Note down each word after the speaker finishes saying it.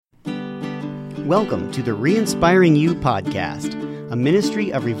Welcome to the Re-Inspiring You podcast, a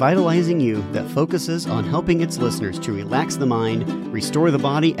ministry of revitalizing you that focuses on helping its listeners to relax the mind, restore the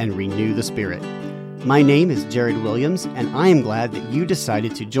body, and renew the spirit. My name is Jared Williams, and I am glad that you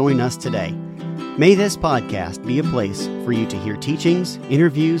decided to join us today. May this podcast be a place for you to hear teachings,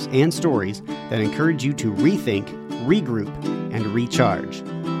 interviews, and stories that encourage you to rethink, regroup, and recharge.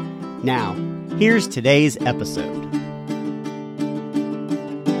 Now, here's today's episode.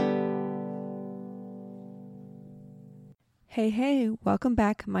 Hey, welcome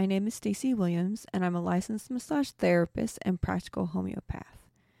back. My name is Stacy Williams, and I'm a licensed massage therapist and practical homeopath.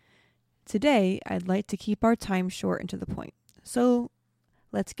 Today, I'd like to keep our time short and to the point, so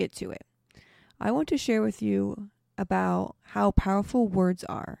let's get to it. I want to share with you about how powerful words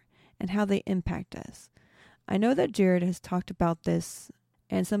are and how they impact us. I know that Jared has talked about this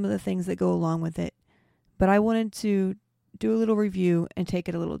and some of the things that go along with it, but I wanted to do a little review and take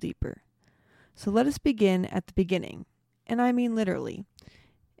it a little deeper. So let us begin at the beginning. And I mean literally.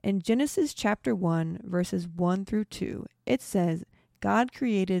 In Genesis chapter 1, verses 1 through 2, it says, God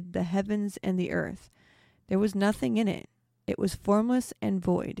created the heavens and the earth. There was nothing in it. It was formless and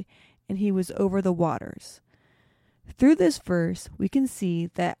void, and he was over the waters. Through this verse, we can see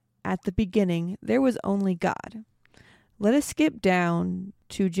that at the beginning, there was only God. Let us skip down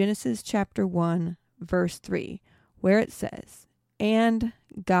to Genesis chapter 1, verse 3, where it says, And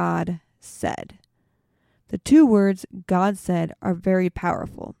God said. The two words God said are very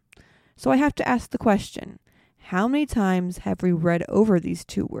powerful. So I have to ask the question, how many times have we read over these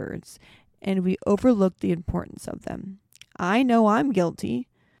two words and we overlook the importance of them? I know I'm guilty.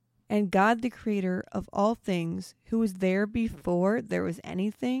 And God, the creator of all things, who was there before there was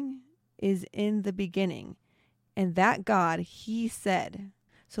anything, is in the beginning. And that God, he said.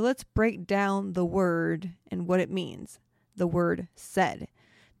 So let's break down the word and what it means. The word said.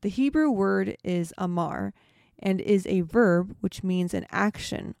 The Hebrew word is amar and is a verb which means an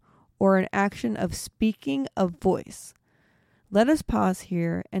action or an action of speaking of voice. Let us pause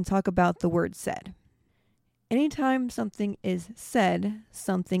here and talk about the word said. Anytime something is said,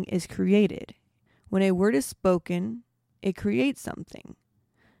 something is created. When a word is spoken, it creates something.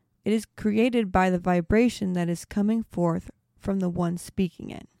 It is created by the vibration that is coming forth from the one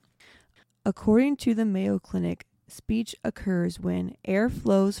speaking it. According to the Mayo Clinic, speech occurs when air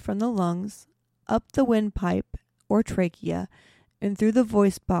flows from the lungs, up the windpipe or trachea, and through the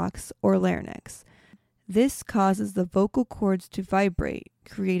voice box or larynx. This causes the vocal cords to vibrate,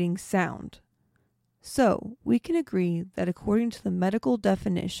 creating sound. So, we can agree that according to the medical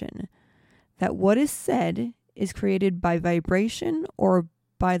definition, that what is said is created by vibration or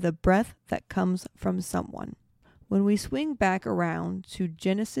by the breath that comes from someone. When we swing back around to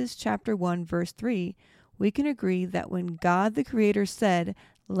Genesis chapter 1, verse 3, we can agree that when God the Creator said,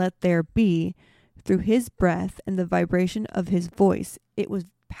 "Let there be," through his breath and the vibration of his voice, it was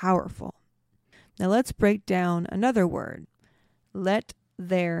powerful. Now let's break down another word. Let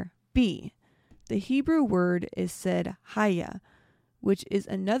there be. The Hebrew word is said haya, which is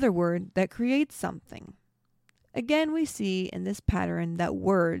another word that creates something. Again, we see in this pattern that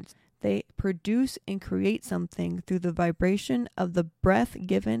words, they produce and create something through the vibration of the breath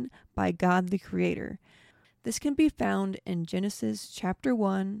given by God the Creator. This can be found in Genesis chapter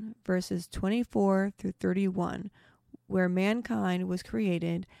 1, verses 24 through 31, where mankind was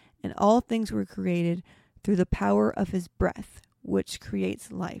created and all things were created through the power of his breath, which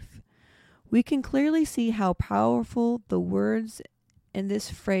creates life. We can clearly see how powerful the words in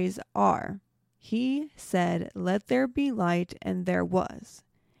this phrase are. He said, "Let there be light," and there was.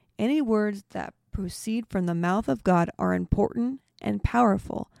 Any words that proceed from the mouth of God are important and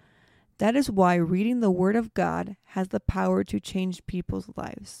powerful. That is why reading the Word of God has the power to change people's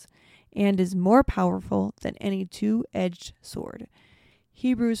lives and is more powerful than any two-edged sword.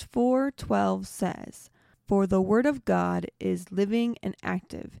 Hebrews 4:12 says, "For the Word of God is living and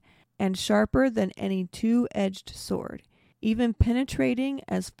active, and sharper than any two-edged sword, even penetrating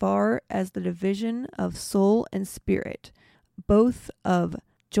as far as the division of soul and spirit, both of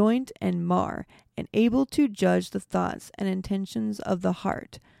joint and marrow, and able to judge the thoughts and intentions of the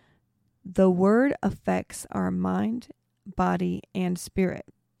heart." The word affects our mind, body, and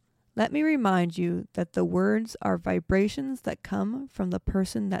spirit. Let me remind you that the words are vibrations that come from the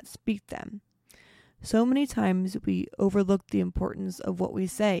person that speaks them. So many times we overlook the importance of what we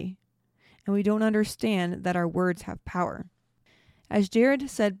say, and we don't understand that our words have power. As Jared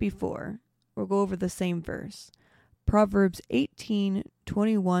said before, we'll go over the same verse. Proverbs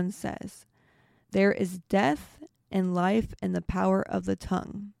 18:21 says, "There is death and life in the power of the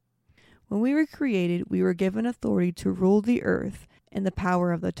tongue." When we were created, we were given authority to rule the earth and the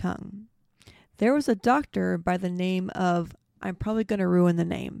power of the tongue. There was a doctor by the name of, I'm probably going to ruin the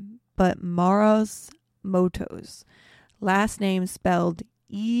name, but Maros Motos, last name spelled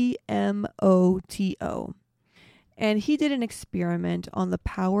Emoto. And he did an experiment on the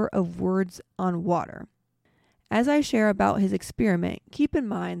power of words on water. As I share about his experiment, keep in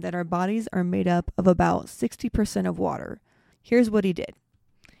mind that our bodies are made up of about 60% of water. Here's what he did.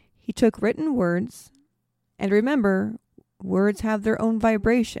 He took written words, and remember, words have their own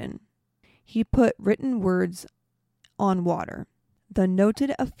vibration. He put written words on water. The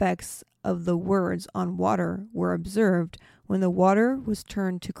noted effects of the words on water were observed when the water was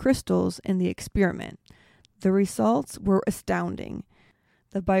turned to crystals in the experiment. The results were astounding.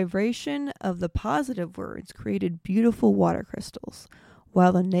 The vibration of the positive words created beautiful water crystals,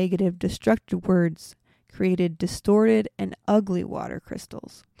 while the negative, destructive words created distorted and ugly water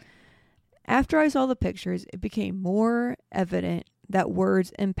crystals. After I saw the pictures, it became more evident that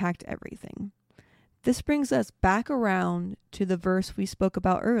words impact everything. This brings us back around to the verse we spoke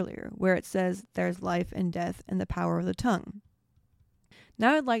about earlier, where it says there's life and death in the power of the tongue.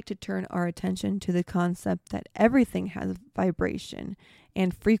 Now I'd like to turn our attention to the concept that everything has vibration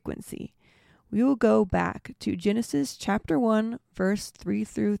and frequency. We will go back to Genesis chapter 1, verse 3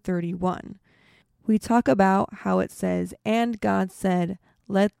 through 31. We talk about how it says, "And God said,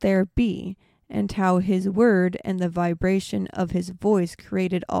 let there be," and how his word and the vibration of his voice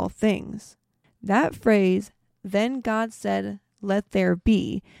created all things. That phrase, "Then God said, let there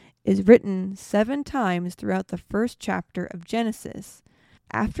be," is written 7 times throughout the first chapter of Genesis.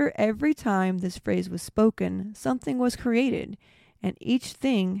 After every time this phrase was spoken, something was created, and each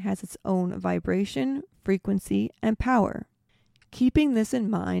thing has its own vibration, frequency, and power. Keeping this in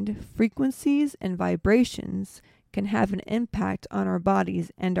mind, frequencies and vibrations can have an impact on our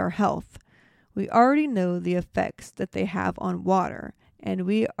bodies and our health. We already know the effects that they have on water, and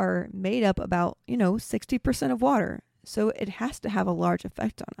we are made up about, 60% of water, so it has to have a large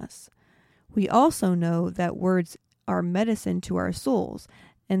effect on us. We also know that words are medicine to our souls,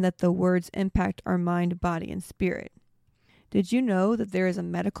 and that the words impact our mind, body, and spirit. Did you know that there is a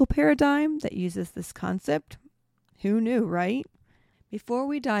medical paradigm that uses this concept? Who knew, right? Before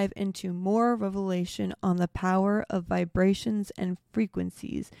we dive into more revelation on the power of vibrations and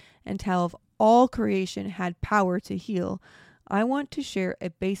frequencies and how all creation had power to heal, I want to share a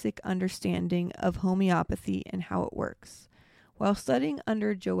basic understanding of homeopathy and how it works. While studying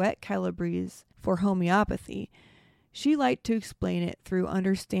under Joette Calabrese for homeopathy, she liked to explain it through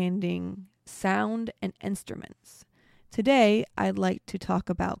understanding sound and instruments. Today, I'd like to talk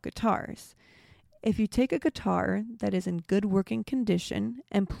about guitars. If you take a guitar that is in good working condition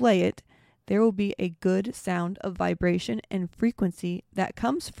and play it, there will be a good sound of vibration and frequency that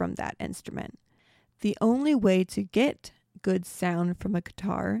comes from that instrument. The only way to get good sound from a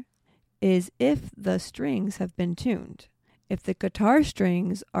guitar is if the strings have been tuned. If the guitar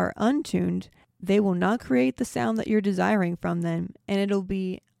strings are untuned, they will not create the sound that you're desiring from them, and it'll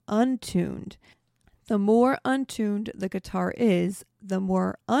be untuned. The more untuned the guitar is, the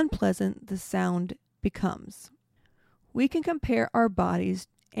more unpleasant the sound becomes. We can compare our bodies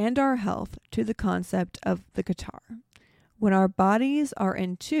and our health to the concept of the guitar. When our bodies are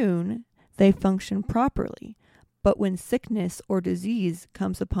in tune, they function properly. But when sickness or disease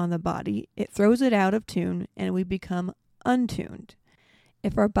comes upon the body, it throws it out of tune and we become untuned.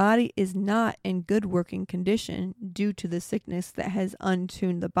 If our body is not in good working condition due to the sickness that has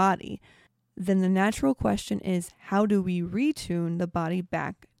untuned the body, then the natural question is, how do we retune the body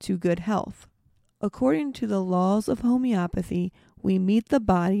back to good health? According to the laws of homeopathy, we meet the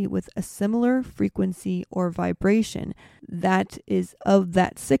body with a similar frequency or vibration that is of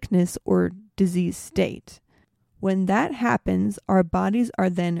that sickness or disease state. When that happens, our bodies are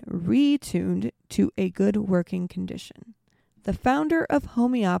then retuned to a good working condition. The founder of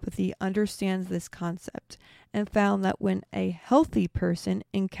homeopathy understands this concept and found that when a healthy person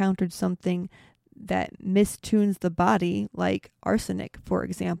encountered something that mistunes the body, like arsenic, for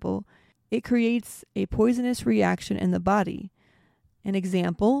example, it creates a poisonous reaction in the body. An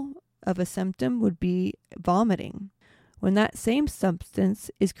example of a symptom would be vomiting. When that same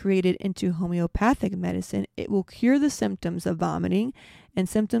substance is created into homeopathic medicine, it will cure the symptoms of vomiting and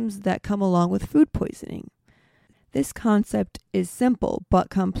symptoms that come along with food poisoning. This concept is simple but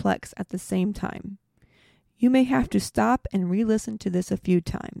complex at the same time. You may have to stop and re-listen to this a few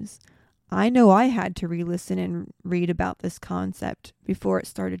times. I know I had to re-listen and read about this concept before it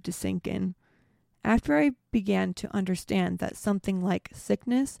started to sink in. After I began to understand that something like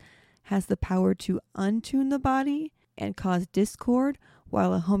sickness has the power to untune the body and cause discord,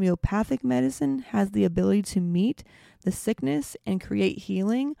 while a homeopathic medicine has the ability to meet the sickness and create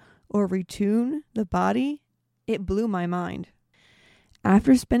healing, or retune the body, it blew my mind.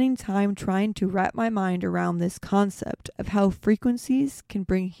 After spending time trying to wrap my mind around this concept of how frequencies can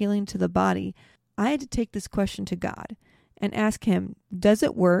bring healing to the body, I had to take this question to God and ask Him, does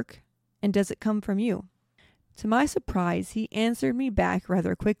it work and does it come from you? To my surprise, He answered me back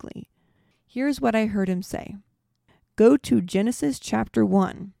rather quickly. Here's what I heard Him say. Go to Genesis chapter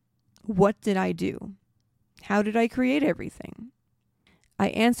 1. What did I do? How did I create everything? I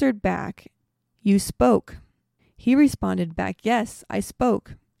answered back, you spoke. He responded back, yes, I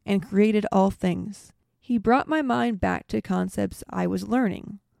spoke and created all things. He brought my mind back to concepts I was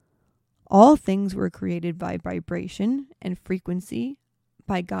learning. All things were created by vibration and frequency,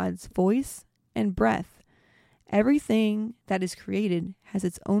 by God's voice and breath. Everything that is created has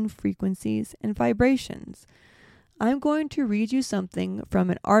its own frequencies and vibrations. I'm going to read you something from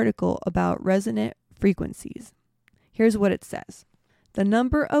an article about resonant frequencies. Here's what it says. The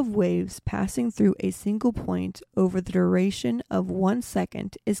number of waves passing through a single point over the duration of 1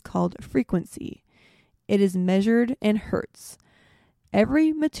 second is called frequency. It is measured in hertz.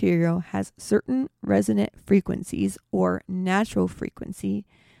 Every material has certain resonant frequencies or natural frequency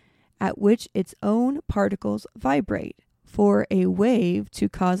at which its own particles vibrate. For a wave to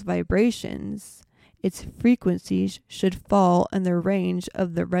cause vibrations, its frequencies should fall in the range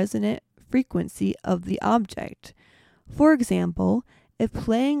of the resonant frequency of the object. For example, if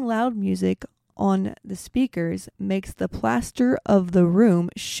playing loud music on the speakers makes the plaster of the room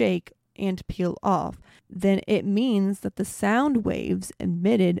shake and peel off, then it means that the sound waves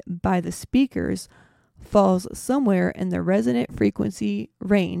emitted by the speakers falls somewhere in the resonant frequency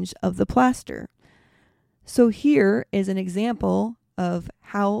range of the plaster. So here is an example of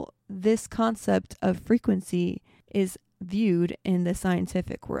how this concept of frequency is viewed in the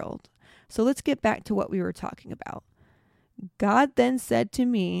scientific world. So let's get back to what we were talking about. God then said to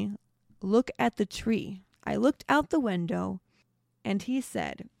me, look at the tree. I looked out the window, and He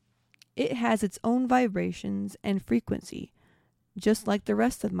said, it has its own vibrations and frequency, just like the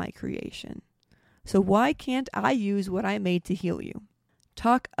rest of my creation. So why can't I use what I made to heal you?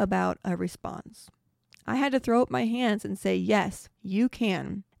 Talk about a response. I had to throw up my hands and say, yes, you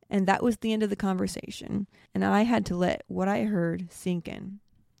can. And that was the end of the conversation. And I had to let what I heard sink in.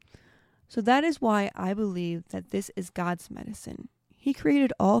 So that is why I believe that this is God's medicine. He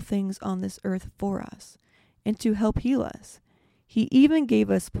created all things on this earth for us and to help heal us. He even gave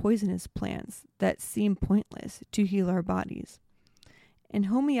us poisonous plants that seem pointless to heal our bodies. In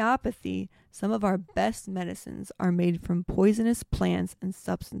homeopathy, some of our best medicines are made from poisonous plants and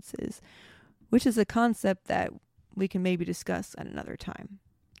substances, which is a concept that we can maybe discuss at another time.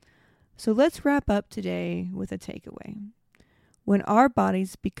 So let's wrap up today with a takeaway. When our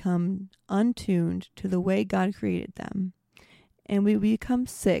bodies become untuned to the way God created them, and we become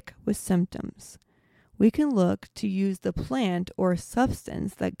sick with symptoms, we can look to use the plant or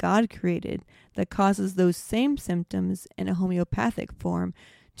substance that God created that causes those same symptoms in a homeopathic form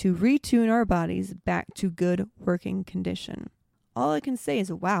to retune our bodies back to good working condition. All I can say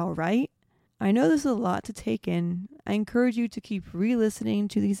is wow, right? I know this is a lot to take in. I encourage you to keep re-listening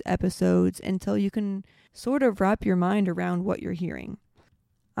to these episodes until you can sort of wrap your mind around what you're hearing.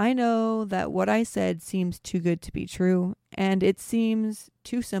 I know that what I said seems too good to be true, and it seems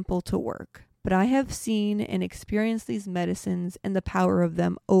too simple to work. But I have seen and experienced these medicines and the power of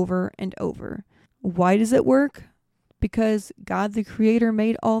them over and over. Why does it work? Because God the Creator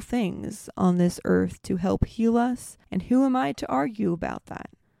made all things on this earth to help heal us, and who am I to argue about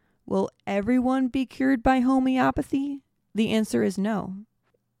that? Will everyone be cured by homeopathy? The answer is no.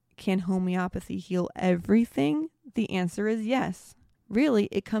 Can homeopathy heal everything? The answer is yes. Really,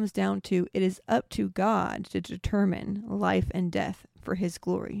 it comes down to it is up to God to determine life and death for His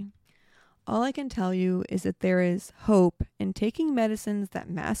glory. All I can tell you is that there is hope in taking medicines that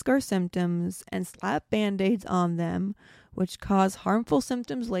mask our symptoms and slap band-aids on them, which cause harmful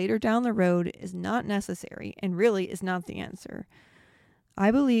symptoms later down the road, is not necessary and really is not the answer.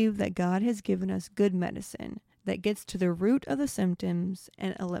 I believe that God has given us good medicine that gets to the root of the symptoms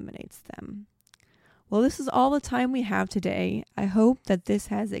and eliminates them. Well, this is all the time we have today. I hope that this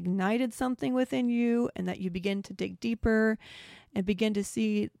has ignited something within you and that you begin to dig deeper and begin to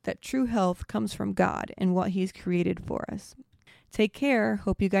see that true health comes from God and what He's created for us. Take care.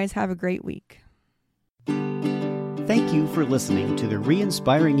 Hope you guys have a great week. Thank you for listening to the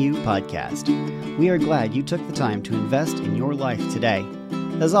Re-Inspiring You podcast. We are glad you took the time to invest in your life today.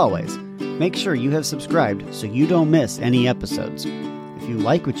 As always, make sure you have subscribed so you don't miss any episodes. If you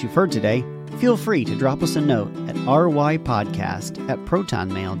like what you've heard today, feel free to drop us a note at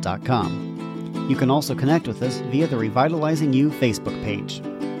rypodcast@protonmail.com. You can also connect with us via the Revitalizing You Facebook page.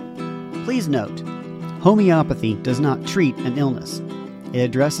 Please note, homeopathy does not treat an illness. It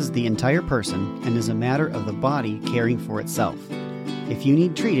addresses the entire person and is a matter of the body caring for itself. If you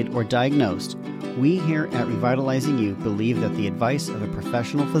need treated or diagnosed, we here at Revitalizing You believe that the advice of a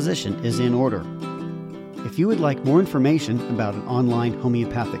professional physician is in order. If you would like more information about an online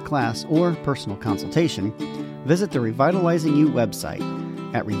homeopathic class or personal consultation, visit the Revitalizing You website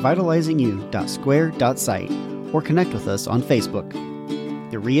at revitalizingyou.square.site or connect with us on Facebook.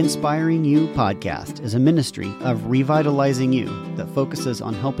 The Re-Inspiring You podcast is a ministry of Revitalizing You that focuses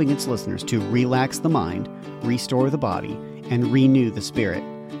on helping its listeners to relax the mind, restore the body, and renew the spirit.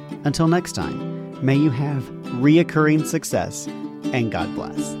 Until next time, may you have reoccurring success, and God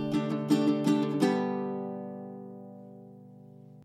bless.